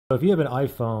So if you have an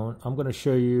iPhone, I'm going to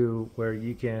show you where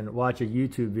you can watch a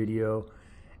YouTube video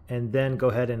and then go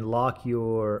ahead and lock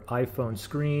your iPhone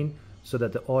screen so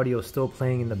that the audio is still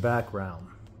playing in the background.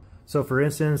 So for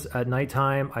instance, at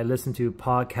nighttime, I listen to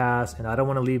podcasts and I don't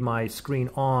want to leave my screen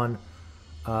on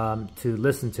to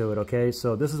listen to it, okay?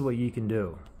 So this is what you can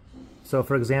do. So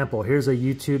for example, here's a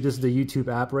YouTube, this is the YouTube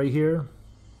app right here.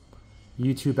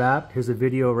 YouTube app, here's a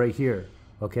video right here,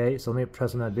 okay? So let me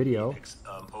press on that video.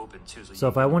 So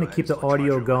if I want to keep the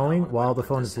audio going while the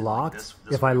phone is locked,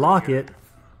 if I lock it,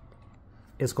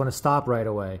 it's going to stop right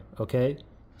away, okay?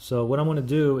 So what I'm going to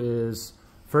do is,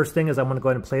 first thing is I'm going to go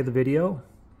ahead and play the video.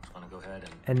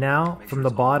 And now from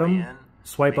the bottom,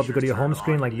 swipe up to go to your home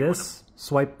screen like this.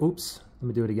 Swipe, oops, let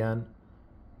me do it again.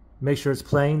 Make sure it's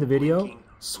playing the video.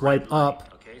 Swipe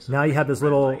up. Now you have this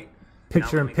little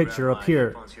picture-in-picture up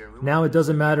here. Now it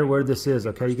doesn't matter where this is,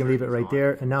 okay? You can leave it right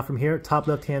there. And now from here, top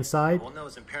left-hand side,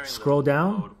 scroll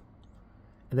down.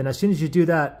 And then as soon as you do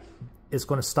that, it's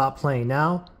going to stop playing.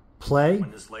 Now, play,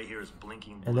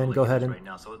 and then go ahead and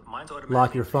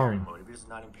lock your phone.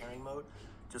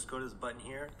 Just go to this button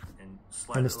here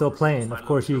and it's still playing. Of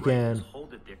course, you can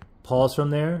pause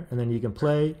from there, and then you can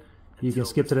play. You can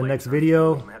skip to the next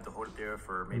video.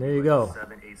 And there you go.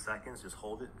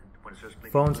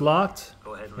 Phone's locked,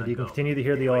 and you can continue to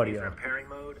hear the audio.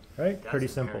 Right? Pretty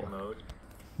simple.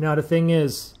 Now the thing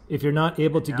is, if you're not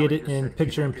able to get it in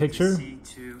picture-in-picture,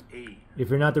 if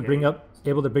you're not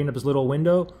able to bring up this little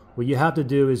window, what you have to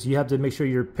do is you have to make sure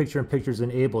your picture-in-picture is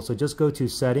enabled. So just go to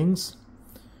Settings,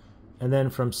 and then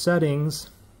from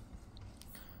Settings,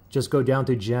 just go down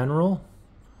to General,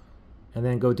 and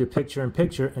then go to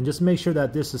Picture-in-Picture, and just make sure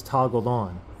that this is toggled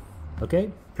on.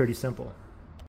 Okay? Pretty simple.